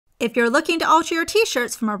If you're looking to alter your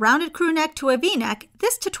t-shirts from a rounded crew neck to a V-neck,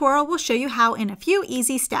 this tutorial will show you how in a few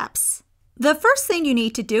easy steps. The first thing you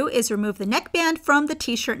need to do is remove the neckband from the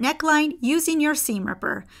t-shirt neckline using your seam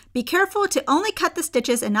ripper. Be careful to only cut the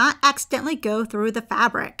stitches and not accidentally go through the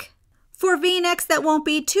fabric. For V-necks that won't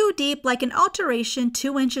be too deep, like an alteration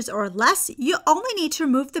 2 inches or less, you only need to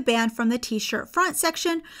remove the band from the t-shirt front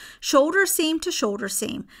section, shoulder seam to shoulder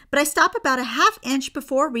seam, but I stop about a ½ inch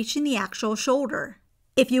before reaching the actual shoulder.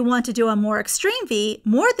 If you want to do a more extreme V,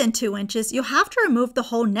 more than 2 inches, you'll have to remove the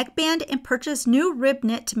whole neckband and purchase new rib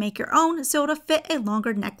knit to make your own so it'll fit a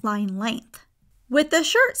longer neckline length. With the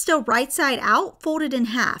shirt still right side out, folded in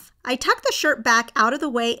half, I tuck the shirt back out of the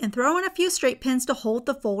way and throw in a few straight pins to hold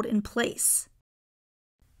the fold in place.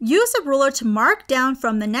 Use a ruler to mark down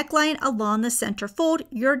from the neckline along the center fold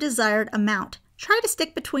your desired amount. Try to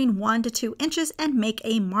stick between 1 to 2 inches and make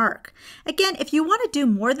a mark. Again, if you want to do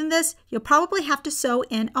more than this, you'll probably have to sew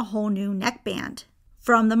in a whole new neckband.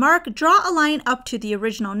 From the mark, draw a line up to the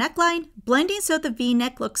original neckline, blending so the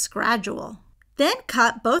V-neck looks gradual. Then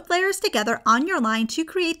cut both layers together on your line to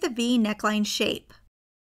create the V neckline shape.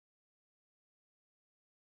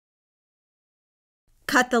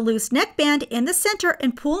 Cut the loose neckband in the center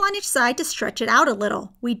and pull on each side to stretch it out a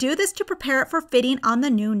little. We do this to prepare it for fitting on the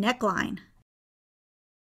new neckline.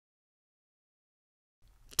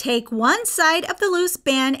 Take one side of the loose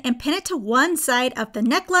band and pin it to one side of the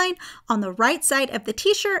neckline on the right side of the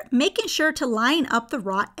t-shirt, making sure to line up the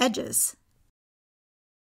raw edges.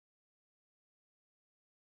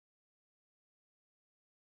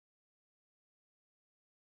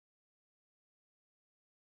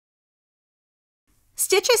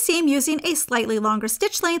 Stitch a seam using a slightly longer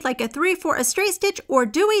stitch length like a 3 for a straight stitch, or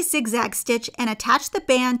do a zigzag stitch and attach the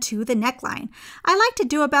band to the neckline. I like to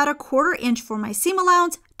do about a ¼ inch for my seam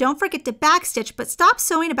allowance. Don't forget to backstitch, but stop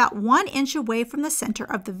sewing about 1 inch away from the center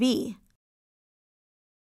of the V.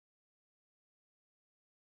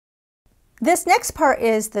 This next part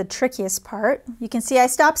is the trickiest part. You can see I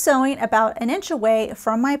stopped sewing about 1 inch away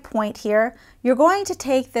from my point here. You're going to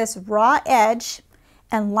take this raw edge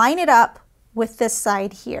and line it up with this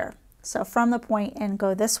side here. So from the point and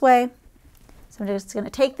go this way. So I'm just going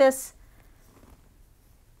to take this,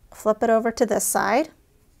 flip it over to this side,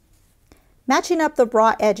 matching up the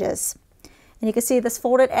raw edges. And you can see this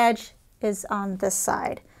folded edge is on this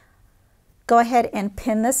side. Go ahead and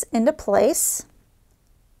pin this into place.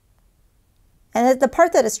 And the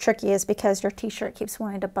part that is tricky is because your t-shirt keeps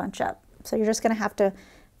wanting to bunch up. So you're just going to have to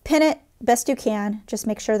pin it best you can. Just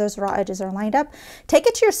make sure those raw edges are lined up. Take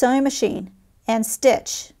it to your sewing machine and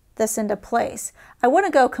stitch this into place. I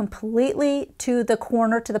wouldn't go completely to the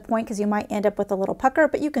corner to the point because you might end up with a little pucker,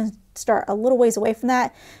 but you can start a little ways away from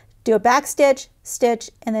that. Do a back stitch,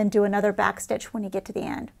 stitch, and then do another back stitch when you get to the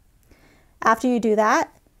end. After you do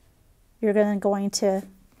that, you're going to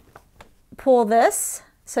pull this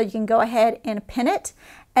so you can go ahead and pin it,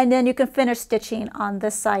 and then you can finish stitching on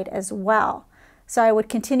this side as well. So I would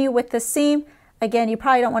continue with this seam. Again, you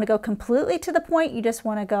probably don't want to go completely to the point, you just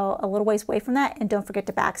want to go a little ways away from that, and don't forget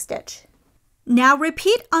to backstitch. Now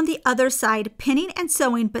repeat on the other side, pinning and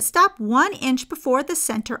sewing, but stop 1 inch before the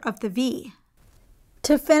center of the V.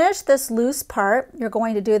 To finish this loose part, you're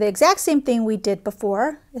going to do the exact same thing we did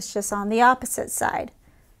before, it's just on the opposite side.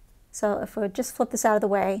 So if we just flip this out of the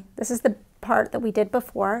way, this is the part that we did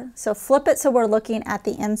before. So flip it so we're looking at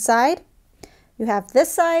the inside. You have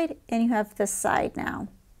this side and you have this side now.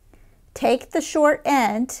 Take the short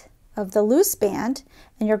end of the loose band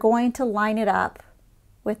and you're going to line it up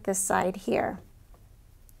with this side here.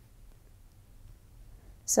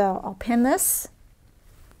 So I'll pin this,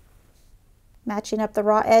 matching up the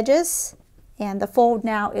raw edges, and the fold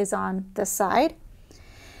now is on this side.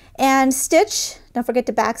 And stitch, don't forget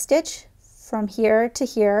to back stitch from here to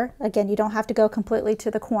here. Again, you don't have to go completely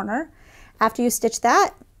to the corner. After you stitch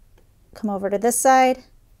that, come over to this side,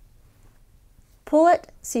 pull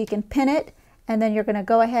it so you can pin it, and then you're going to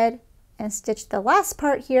go ahead and stitch the last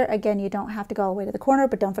part here. Again, you don't have to go all the way to the corner,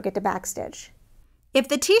 but don't forget to backstitch. If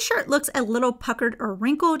the t-shirt looks a little puckered or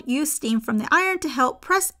wrinkled, use steam from the iron to help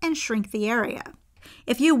press and shrink the area.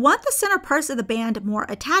 If you want the center parts of the band more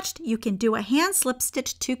attached, you can do a hand slip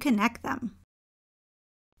stitch to connect them.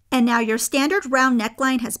 And now your standard round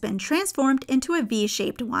neckline has been transformed into a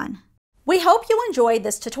V-shaped one. We hope you enjoyed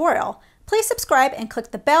this tutorial. Please subscribe and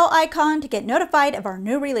click the bell icon to get notified of our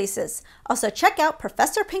new releases. Also check out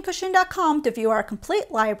ProfessorPincushion.com to view our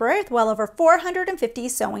complete library with well over 450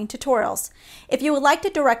 sewing tutorials. If you would like to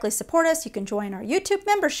directly support us, you can join our YouTube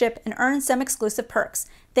membership and earn some exclusive perks.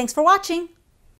 Thanks for watching!